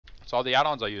It's all the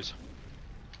add-ons I use.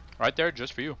 Right there,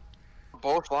 just for you.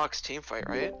 Both locks team fight,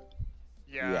 right?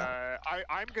 Yeah.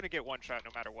 I'm gonna get one shot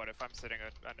no matter what if I'm sitting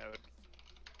a node.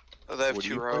 Oh, they have What are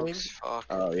 2 you rogues. Fuck.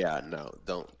 Oh yeah, no,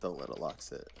 don't let a lock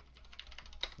sit.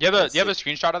 You have a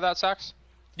screenshot of that, Sax?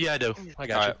 Yeah, I do. I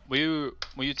got you.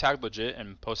 Will you tag legit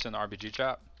and post it in the RBG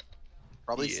chat?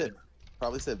 Probably said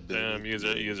Damn,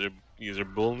 user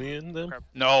bullying them. Okay.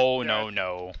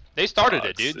 No. They started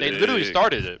it, dude. They literally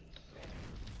started it.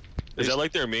 Is that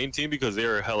like their main team because they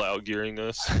are hella outgearing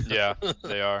us? Yeah,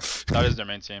 they are. That is their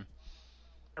main team.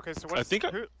 Okay, so what's,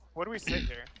 what do we sit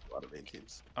here? A lot of main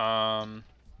teams.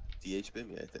 DH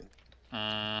Bimmy, I think.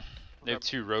 They have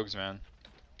 2 rogues, man.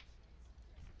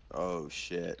 Oh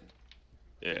shit.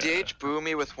 Yeah. DH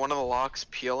Boomy with one of the locks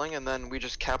peeling, and then we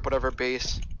just cap whatever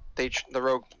base the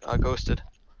rogue ghosted.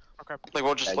 Okay. Like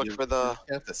we'll just look for the.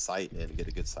 You have to sight in and get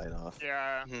a good sight off.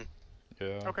 Yeah.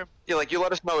 Yeah. Okay. Yeah, like you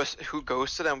let us know who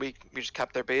ghosted, and we just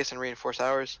cap their base and reinforce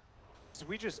ours. So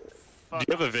we just. Do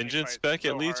you have a vengeance spec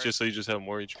at least, just so you just have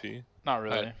more HP? Not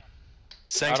really.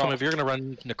 Sanctum, if you're gonna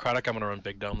run Necrotic, I'm gonna run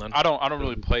Big Dome then. I don't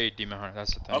really play Demon Hunter.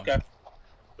 That's the thing. Okay.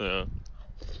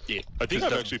 Yeah. I think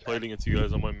I've actually played against you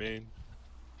guys on my main.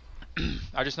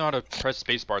 I just know how to press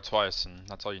spacebar twice, and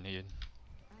that's all you need.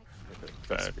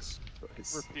 Facts.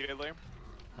 Repeatedly.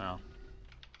 Yeah.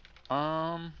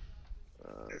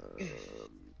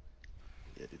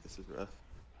 Yeah, dude, this is rough.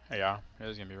 Yeah, it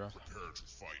is gonna be rough.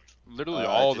 Literally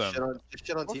all of them. Just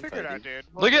shit on We'll team figure it fight, out, dude.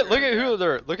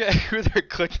 Look at who they're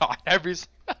clicking on every.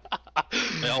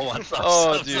 They all want us.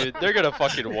 Oh, dude, they're gonna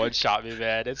fucking one-shot me,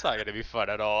 man. It's not gonna be fun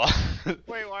at all.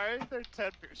 Wait, why are there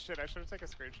 10? Shit, I should have taken a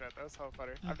screenshot. That was so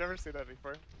funny. I've never seen that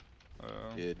before.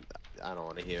 Dude, I don't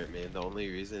want to hear it, man. The only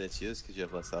reason it's you is because you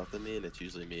have less health than me, and it's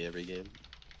usually me every game.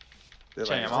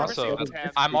 Chang,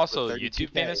 Like, I'm also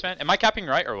YouTube famous, man. Am I capping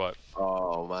right or what?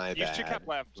 Oh my You bad. should cap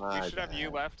left. My You should have you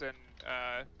bad. left and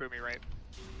Boomy right.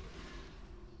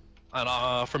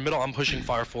 And from middle, I'm pushing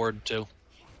far forward too.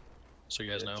 So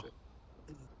you guys know.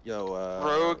 Yo,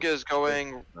 Rogue is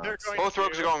going. They're going Both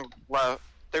rogues are going left.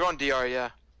 They're going DR, yeah.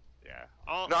 Yeah.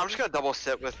 No, I'm just gonna double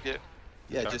sit with you.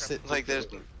 Yeah, just sit. Like just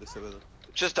there's- sit with him.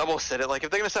 Just double sit it. Like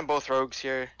if they're gonna send both rogues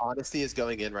here. Honesty is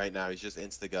going in right now. He's just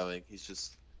insta going. He's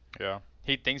just. Yeah.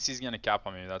 He thinks he's gonna cap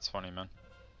on me. That's funny, man.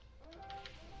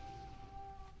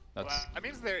 That's. Well, that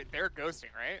means they're ghosting,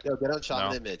 right? Yo, get on Shaman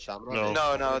No. in mid. Shaman on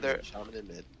No. mid. No, they're. Shaman in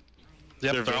mid.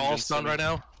 Yep, They're they're all vengeance stunned right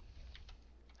now.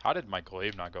 How did my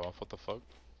glaive not go off? What the fuck?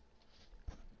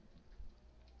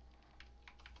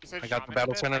 You said I got the shaman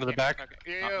battle bit? center I to the can't- back.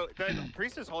 Okay. Yo, the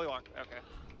priest is holy long. Okay.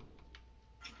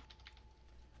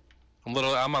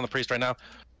 I'm on the priest right now.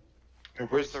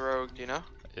 Where's the rogue? Do you know?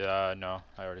 Yeah, no.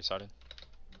 I already started.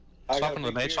 Swap into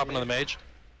the mage. Swap into the mage.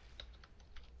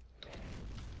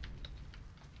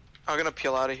 I'm gonna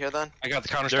peel out of here then. I got the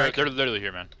counter They're strike. literally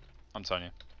here, man. I'm telling you.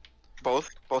 Both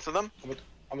of them. I'm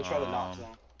gonna try to knock zone.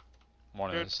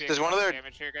 One Good is. big There's one of their-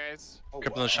 damage here, guys. Oh,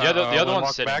 Gripping wow. the shot. The other one one's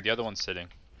walk sitting. back. The other one's sitting.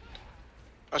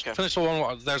 Okay. Finish the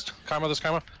one. There's karma. There's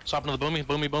karma. Swap into the boomy.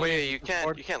 Boomy. Wait, you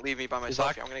can't leave me by myself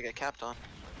locked. here. I'm gonna get capped on.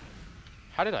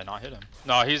 How did I not hit him?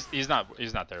 No, he's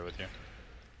not there with you.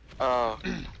 Oh.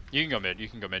 You can go mid. You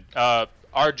can go mid.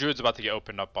 Our druid's about to get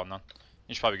opened up on them.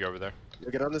 You should probably go over there. Yo,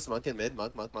 get on this monk in mid.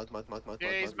 Monk.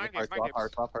 Yeah, he's monk, he's Hard monk,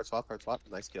 swap. Hard swap.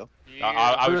 Nice kill.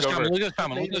 I would Look go at over. this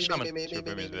shaman. Look at this shaman. Sure,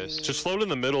 Boomy's base. Just float in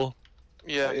the middle,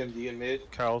 Yeah, AMD in mid.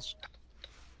 cows.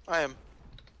 I am.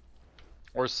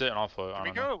 Or sit and I'll float. Can I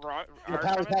we don't know. go raw? Pally.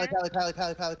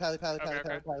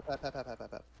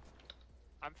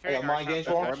 I'm I figuring got mind games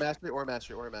our wall. Or mastery.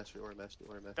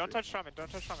 Don't touch shaman.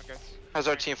 Don't touch shaman, guys. How's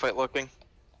our team fight looking?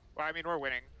 Well, I mean, we're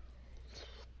winning.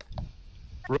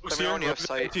 Rogue's Let me here. know when you have Rogue's at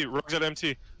sight. MT. Rogue's at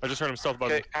MT. I just heard him stealth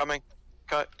button. Okay, coming.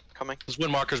 Coming. There's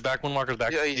Windwalker's back. Windwalker's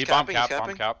back. Yeah, he's He bomb capping. cap. He's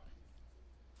Bomb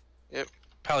capping. cap.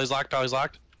 Pally's locked. Pally's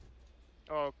locked.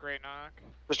 Oh, great knock.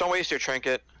 Just don't waste your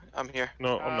trinket. I'm here.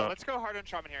 No, I'm not. Let's go hard on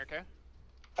shaman here, okay?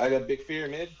 I got big fear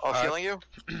mid. Oh, healing you?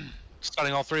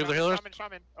 Stunning all three of the healers.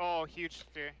 Shaman. Oh, huge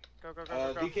fear. Go.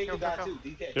 DK can die too.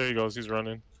 DK. There he goes. He's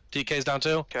running. DK's down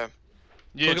too.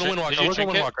 You Look at did Windwalker, you look at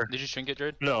shrink it? Windwalker. Did you shrink it,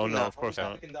 Druid? No, No, of course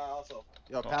not. Can die also.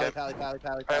 Yo, Pally. Alright,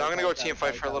 I'm gonna go team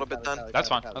fight for a little bit then. That's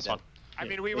fine. That's fine. I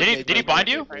mean, we Did he bind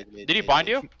you? Did he bind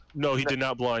you? No, he did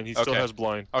not blind. He still Okay. has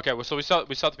blind. Okay. Well, so we still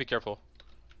have to be careful.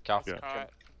 Cal. Yeah.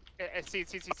 See.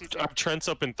 Trent's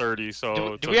up in 30, so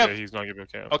Do it's we okay. have- He's not giving a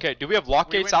camp. Okay. Do we have lock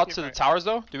We gates win out team to the fight. towers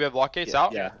though? Do we have lock gates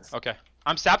out? Yeah. Okay.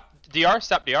 I'm sap DR.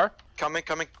 Sap DR. Coming.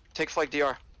 Take flag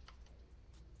DR.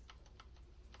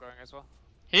 Going as well.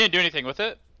 He didn't do anything with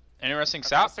it. Interesting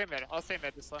Okay, I'll sap. stay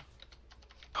mid. Just slow.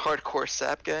 Hardcore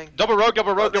sap gang. Double rogue.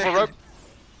 Okay.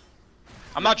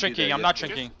 I'm not You can do drinking. that, I'm you not have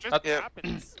to- drinking. Just That's- cap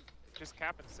and just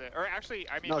cap and sit. Or actually,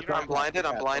 I mean, No, you don't I'm blinded,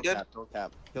 I'm blinded. Don't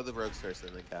cap. Kill the rogues first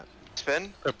and then cap.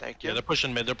 Spin. Thank Yeah, you. they're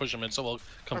pushing mid. They're pushing mid. So we'll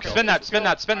come Okay. kill. Spin that. Spin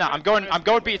that. Spin that. I'm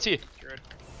going BT. Druid.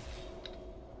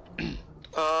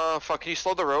 Fuck. Can you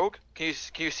slow the rogue? Can you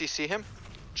CC him?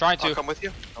 Trying I'll to. come with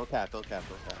you. Don't cap. Don't cap.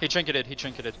 Don't cap. He trinketed. He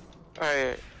trinketed.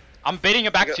 Alright. I'm baiting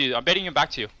him back got- to you. I'm baiting him back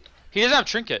to you. He doesn't have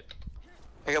trinket.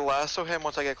 I can lasso him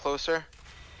once I get closer.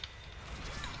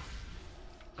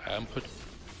 I'm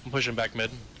pushing back mid.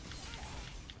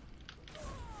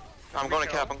 I'm going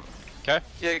to cap. Okay.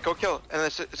 Yeah, go kill. And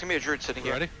it's gonna be a druid sitting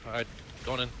You here. ready? All right,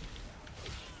 going in.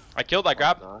 I killed. I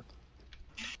grabbed. Nah.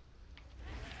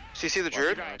 CC the You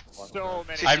druid. got so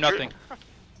many. I have Druid? nothing.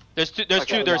 There's two. There's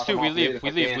Okay. two. There's Knock two. him We off leave. mid We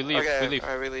if I leave. can. We leave. Okay. We leave.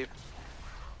 Alright, we leave.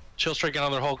 Chill streaking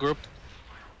on their whole group.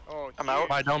 Oh, I'm out.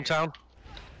 My dome town.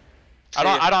 I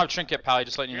don't have trinket, Pally.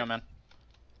 Just letting you know, man.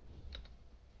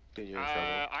 You're in trouble.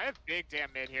 I have big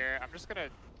damn mid here. I'm just gonna.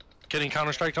 Getting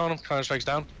counter strike on him. Counter strike's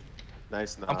down.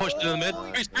 Nice. I'm pushing in the mid.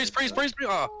 Freeze.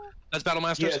 Oh, that's Battle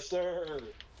Masters. Yes, sir.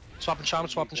 Swapping chom.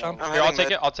 I'm Here, I'll hitting take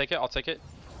mid. it. I'll take it. I'll take it.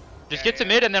 Just Yeah, get to yeah.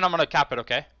 mid, and then I'm gonna cap it.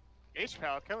 Okay.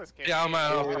 H-Pal, kill this kid. Yeah, I'm I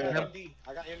got him. MD.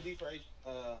 I got MD for H.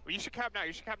 Well, you should cap now.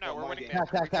 You should cap now. No, We're my winning game. mid.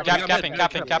 Cap, cap, cap. Cap, got capping, mid,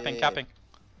 capping, cap, capping, yeah. capping.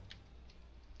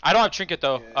 I don't have trinket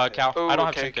though, Yeah, Cal. Oh, I don't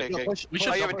have okay, trinket. okay. Push, We push,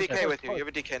 should Oh, you have a double DK with you. You have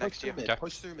a DK next to you. Okay.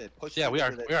 Push through mid. Push Yeah, through we mid are.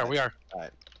 to the We are. next- We are.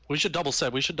 Alright. We should double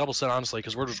set. We should double set honestly,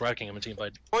 because we're just wrecking him in team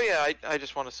fight. Oh yeah, I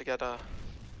just want us to get I'm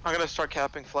gonna start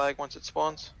capping flag once it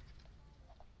spawns.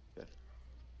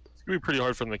 It's gonna be pretty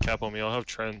hard for them to cap on me. I'll have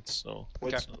Trent, so.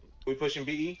 Okay. We pushing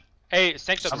BE? Hey,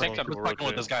 Sanctum, I'm Sanctum. going We're fucking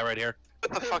with this guy right here.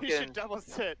 What the You fucking? should double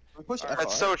sit. We push Alright.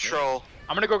 That's FR, so yeah. troll.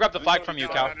 I'm gonna go grab the flag from you,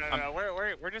 No, Cal. no, no, I'm- no.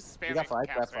 We're just We spamming got flag,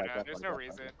 caps got right flag, now. got There's flag, no got flag,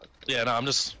 reason. got flag. Yeah, no, I'm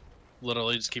just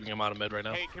literally just keeping him out of mid right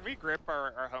now. Hey, can we grip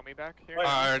our homie back here?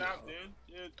 Alright. Stop,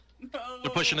 dude. No.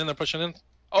 They're pushing in. They're pushing in.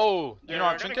 Oh, you Yeah, don't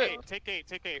have we're gonna trinket?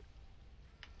 Take eight.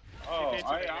 Oh, Okay,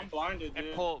 take it. I'm blinded, dude.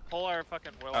 And pull our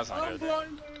fucking will. That's not I'm good.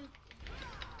 blinded.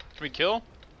 Can we kill?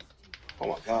 Oh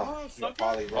my god. sucker. Yeah,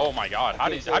 Polly, bro. Oh my God! How I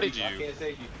did can't save you? I can't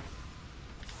save you.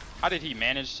 How did he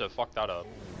manage to fuck that up?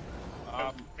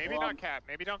 Maybe well, not cap.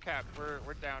 Maybe don't cap.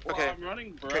 We're down. Well, Okay. I'm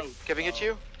running Okay, bro. giving it to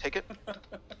you. Take it. Yeah,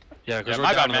 Yeah, because my we're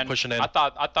bad, down and man. they're pushing in. I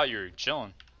thought you were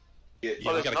chilling. Yeah, Oh, we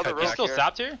there's gotta another cut rogue He's still here.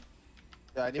 sapped here?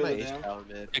 Yeah, I need Kill my it H down. down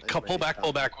mid. I need Pull my back, H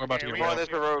pull down. back. We're about to Okay, get we Oh, gotta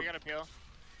there's rolled. a rogue. We gotta peel.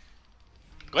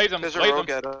 Glaze him, There's a glaze him. rogue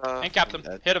at And capped him.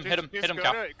 dead. Hit him, hit him, Just hit him, go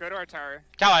Cal. to our tower.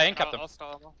 Cal, I ain't capped him. I'll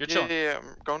stall him. You're Yeah, chilling. yeah, yeah,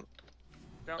 I'm going.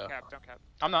 Don't Yeah. cap. Don't cap.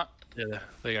 I'm not. Yeah,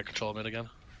 they got control of mid again.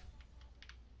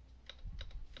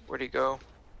 Where'd he go?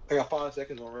 I got 5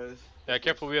 seconds on res. Yeah,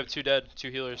 careful. We have 2 dead, 2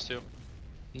 healers too.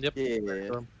 Yep.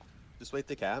 Yeah. Just wait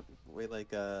the cap. Wait like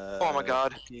Oh my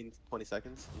god. 15, 20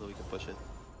 seconds, and then we can push it.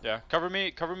 Yeah, cover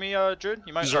me, Druid.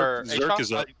 You might. Zerk, or Zerk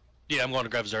is up. Yeah, I'm going to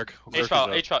grab Zerk. Zerk is H-File, up.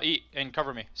 H-File, eat and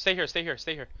cover me. Stay here, stay here,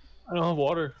 stay here. I don't have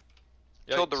water.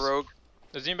 Killed the Yikes. rogue.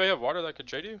 Does anybody have water that could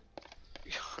trade you?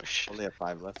 Oh, shit. Only have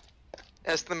 5 left.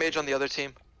 Ask the mage on the other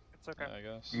team. It's okay.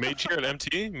 Yeah, I guess. Mage here at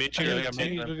MT? Mage Yeah, here I at got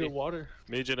MT? mage. Go get water.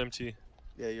 Mage at MT.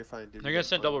 Yeah, you're fine, dude. They're gonna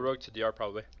send double rogue to DR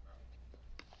probably.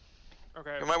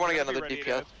 Okay. We might wanna we're get gonna another be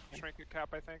ready DPS. to Shrink a cap,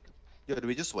 I think. Yo, do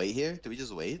we just wait here? Do we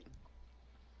just wait?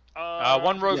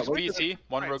 One rogue's yeah, wait BET,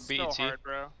 one rogue It's BET. so hard,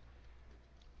 bro.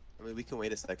 I mean, we can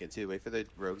wait a second too. Wait for the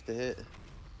rogues to hit.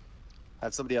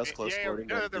 Have somebody else close yeah, floating.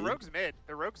 no, on the B. rogue's mid.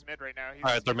 The rogue's mid right now. He's,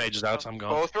 All right, their mage is out. So I'm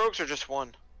going. Both rogues or just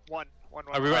one? One.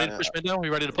 Are we ready to push mid now? Are we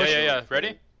ready to Yeah, push? yeah.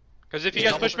 Ready? Because if you Yeah,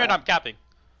 guys double push mid, tap. I'm capping.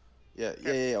 Yeah,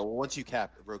 yeah, yeah, yeah. Well, once you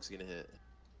cap, the rogue's gonna hit.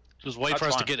 Just wait That's for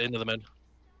us to fine. get into the mid.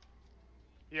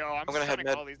 Yo, I'm gonna head stunning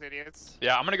mid. all these idiots.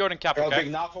 Yeah, I'm gonna go ahead and cap. I got a Okay.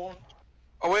 big knock on him.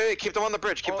 Oh wait, keep them on the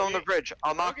bridge. Keep Oh, them on the yeah. bridge.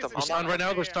 I'll knock Rogue them. is I'll in knock Stunned them. right now.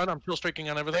 Yeah, They're yeah. stunned. I'm still streaking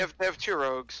on They everything. have 2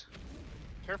 rogues.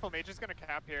 Careful, mage is gonna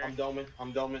cap here. I'm doming.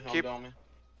 I'm doming. I'm Keep- doming.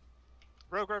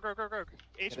 Rogue. H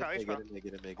Get pal, it, H pal. make it, make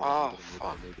it, make it, Oh, make it,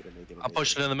 fuck. make it, make it, I'm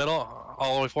pushing in the middle,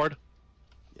 all the way forward.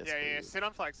 Yes, Yeah, yeah. please. Sit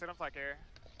on flag here.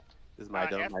 This is my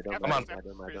dome, F- my dome, F- my Come dome, on. my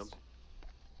dome, my dome.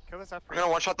 Kill this F. I'm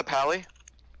gonna one-shot the pally.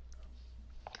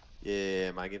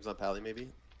 Yeah, my game's on Pally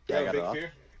maybe. Yeah, Yeah, I I got it big off.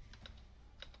 fear.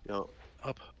 Yo,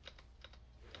 Up.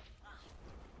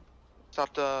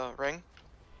 Stop the ring.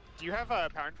 Do you have a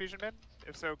power infusion mid?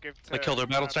 If so, give to. They killed their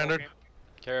battle standard? Game.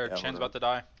 Care, Yeah, Chain's hold about to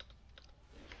die.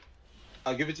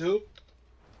 I'll give it to who?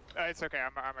 It's okay.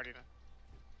 I'm ready to.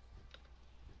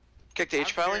 Kick the H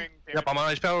I'm pally. fearing Yep, I'm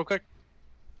on HP real quick.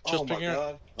 Chill Oh my streaking out.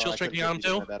 god. Chill I streaking couldn't on him get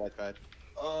you, too. my bad, I tried.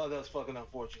 Oh, that's fucking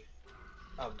unfortunate.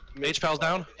 H-Pal's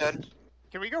down. Dead.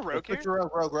 Can we go rogue here? Push your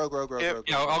rogue. Yep.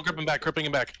 Yeah, I'll grip him back, gripping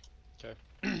him back. Okay.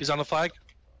 He's on the flag.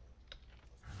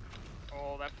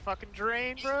 Oh, that fucking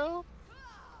drain, bro.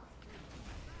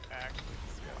 Back.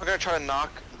 I'm gonna try to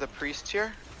knock the priest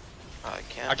here. I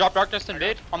can't. I dropped Darkness in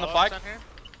mid on the flag.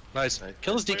 Nice. Nice.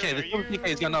 Kill his Wait, DK. are The kill his DK.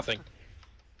 He's got you- nothing.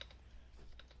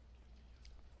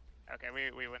 Okay,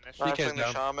 we win this. DK 's Rifling the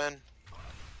down. shaman.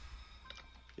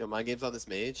 Yo, my game's on this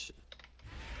mage.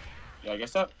 Yeah, I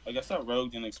guess that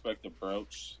rogue didn't expect the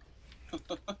brooch. Didn't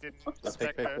Pick,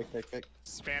 expect the pick.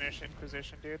 Spanish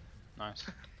Inquisition, dude. Nice.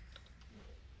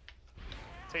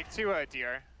 Take 2,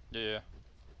 DR. Yeah.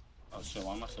 Oh shit,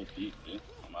 why am I so deep, dude?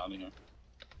 I'm out of here.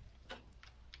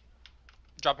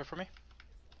 Drop it for me.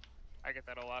 I get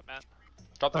that a lot, Matt.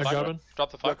 Drop the Alright, flag. dropping.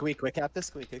 Drop the Yo, flag. can we quick cap this?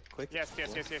 Can we quick? Yes.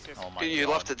 Oh my You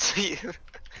god. left it to you.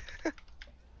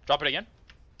 Drop it again.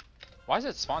 Why is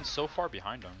it spawned so far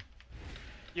behind him?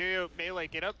 You melee,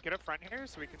 get up front here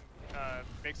so we can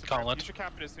make some. Gauntlet. You should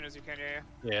cap it as soon as you can. Yeah.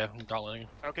 Yeah, I'm gauntleting.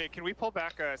 Okay, can we pull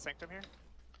back Sanctum here?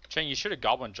 Chang, you should have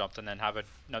goblin jumped and then have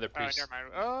another priest. Never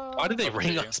mind. Oh. Why did they Over ring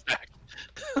to you. us back?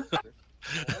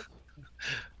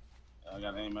 I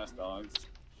got AMS dogs.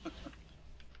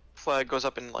 Flag goes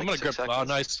up in like I'm gonna 6 grip. seconds. Oh,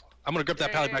 nice. I'm gonna grip that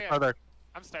Yeah, pally yeah, back yeah. further.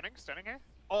 I'm stunning here.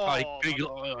 Oh,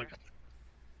 Oh,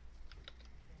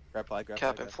 Grab flag, grab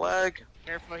Cap flag, and grab flag. flag.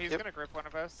 careful, he's Yep. gonna grip one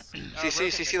of us.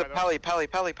 CC the pally.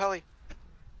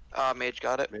 Mage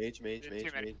got it. Mage. Too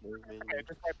many. Okay,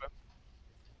 just wipe up.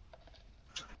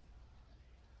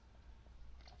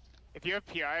 If you have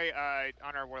PI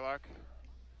on our warlock,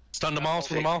 Stun them all.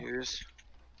 Stun them all. Fake use.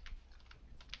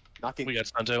 Knocking We got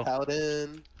stun too.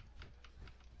 paladin.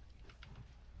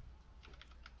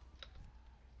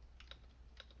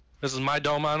 This is my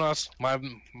dome on us. My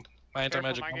careful,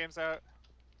 anti-magic. my dome. game's out.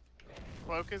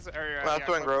 Cloak is, or Last Cloak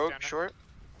one is rogue, down now. short.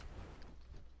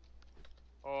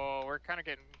 Oh, we're kind of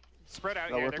getting spread out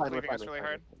No, here. we're They're fine, cleaving us really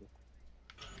hard.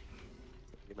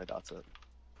 Get my dots up.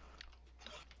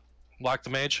 Lock the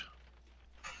mage.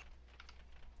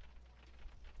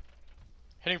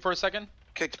 Hitting for a second.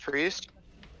 Kicked priest.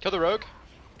 Kill the rogue.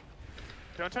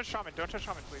 Don't touch shaman,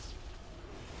 please.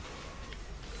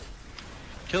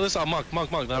 Kill this. Oh, monk.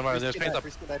 Never mind. There's paint up.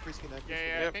 Priest can die.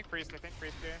 Yeah, Yep. I think priest,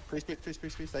 yeah.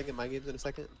 Priest. I get my games in a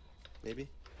second. Maybe.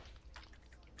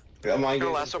 Got mind Kill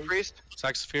game. lasso priest.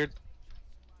 Sax feared.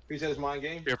 Priest has mind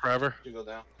game. Fear forever. You go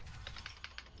down.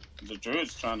 The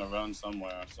druid's trying to run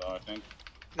somewhere, so I think.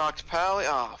 Knocked pally.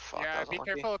 Oh fuck. Yeah, that was be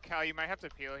unlucky. careful, Cal. You might have to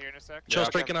peel here in a sec. Cho's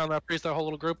okay. breaking on that priest. That whole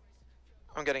little group.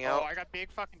 I'm getting Oh, out. I got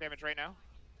big fucking damage right now.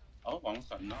 Oh, I almost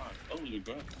got knocked. Oh, you're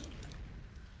good.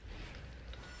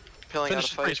 Peeling out Finish of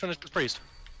the fight. priest. Finish the priest.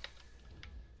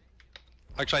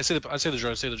 Actually, I see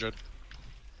the druid.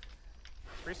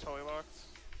 Priest holy locked.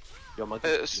 Yo, monkey.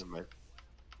 It's- Never mind.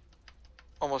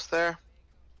 Almost there.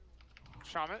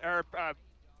 Shaman, or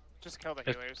just kill the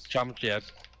healers. Jump. Yeah.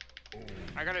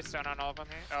 I got a stun on all of them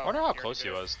here. Oh, I wonder how you're close he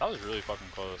good. was. That was really fucking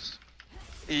close.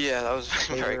 Yeah, that was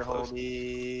very Later, close.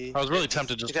 homie. I was really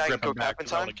tempted just You think I to can grip him go back cap in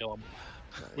because I want time? to kill him.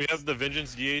 We have the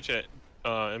Vengeance DH at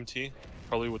MT,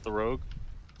 probably with the rogue.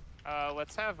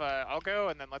 Let's have I'll go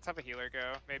and then let's have a healer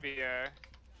go. Maybe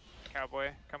Cowboy,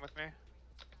 come with me.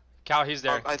 Cal, he's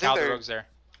there. I think Cal, the they're- rogue's there.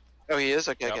 Oh, he is?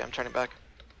 Okay, Yep. okay, I'm turning back.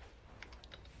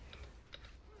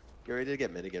 You ready to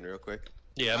get mid again real quick?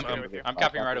 Yeah, I'm good with you. I'm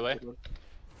capping right away.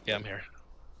 Yeah, I'm here.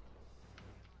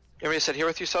 You want me to sit here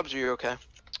with you, subs, or you okay?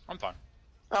 I'm fine.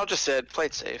 I'll just sit. Play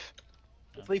it safe.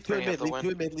 Leave two in Bring up mid, the leave win. two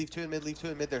in mid, leave two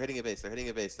in mid. They're hitting a base. They're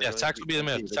Yeah, going Sax will be the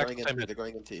mid. MT. Sax They're will going stay mid. MT. They're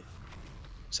going MT.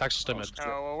 Sax will stay mid.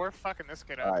 Oh well, we're fucking this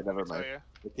kid up. Alright, never let me mind. tell you.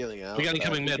 We're peeling out. We got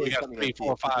incoming mid. We DK's got coming 3, MT,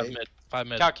 4, 5 DK. mid. 5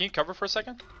 mid. Cal, can you cover for a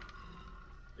second?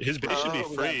 His base should be Oh,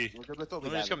 we free. got- we're good with what we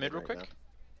Let me just got go mid real right quick. now.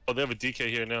 Oh, they have a DK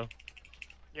here now.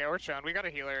 Yeah, we're chilling. We got a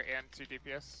healer and 2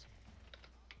 DPS.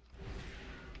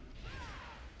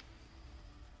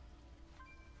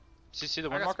 CC the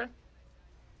I wind got walker?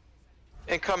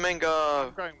 Incoming,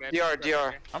 I'm going mid. DR, I'm going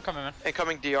DR. mid. I'm coming, man.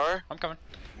 Incoming DR. I'm coming.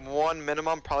 1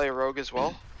 minimum, probably a rogue as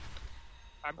well.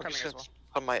 I'm coming just as gonna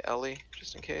well. on my Ellie,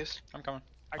 just in case. I'm coming.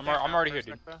 I I'm can't al- I'm mount already for here,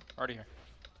 a sec, dude. though. Already here.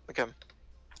 Okay.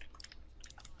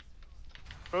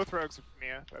 Both rogues with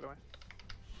Mia, by the way.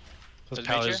 Those There's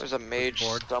pallets- mage There's a mage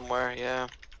board. somewhere, yeah.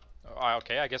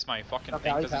 Okay, I guess my fucking thing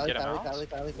Pally, doesn't pally, get him pally, out. pally,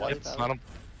 pally, What? pally, Got him.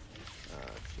 Oh,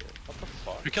 shit. What the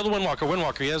fuck? We killed the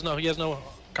Windwalker. He has no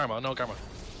karma. No karma.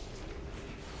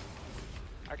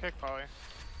 I kick Polly.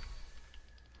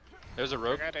 There's a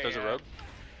rogue. got a, There's a rogue.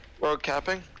 Rogue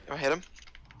capping. I hit him.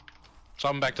 So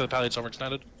I'm back to the pallets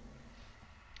overextended.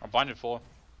 I'm blinded full.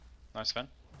 Nice, Finn.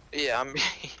 Yeah, I'm.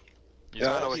 He's I don't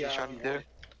know got what yeah, he's trying to yeah. do.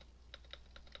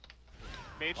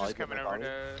 Mage Ollie, is coming get over my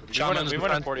to. Shaman we is went in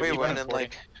behind. 40. We We went went in in 40.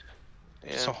 like.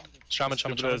 Yeah. So, Shaman.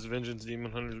 Stupid ass Vengeance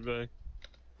Demon Hunter's back.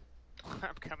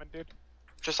 I'm coming, dude.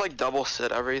 Just like double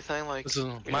sit everything. Like. This is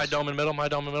we my just- dome in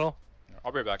middle.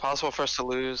 I'll be right back. Possible for us to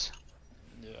lose.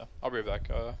 Yeah, I'll be right back.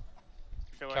 I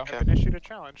feel like Okay. I've been issued a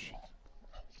challenge.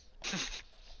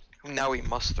 Now we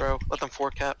must throw. Let them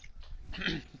 4-cap.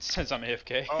 Since I'm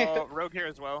AFK. Oh, rogue here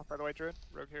as well, by the way, Druid.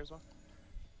 Rogue here as well.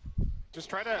 Just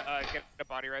try to get a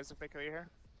body rise if they kill you here.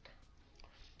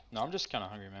 No, I'm just kind of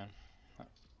hungry, man.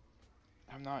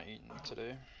 I'm not eating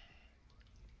today.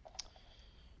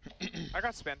 I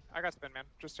got spin, man.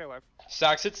 Just stay alive.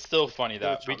 Sax, it's still funny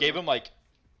that we gave him like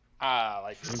That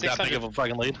big of 600, a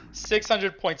fucking lead.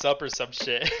 600 points up or some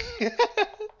shit.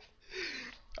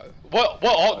 What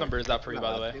alt number is that for you,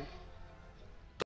 by the way?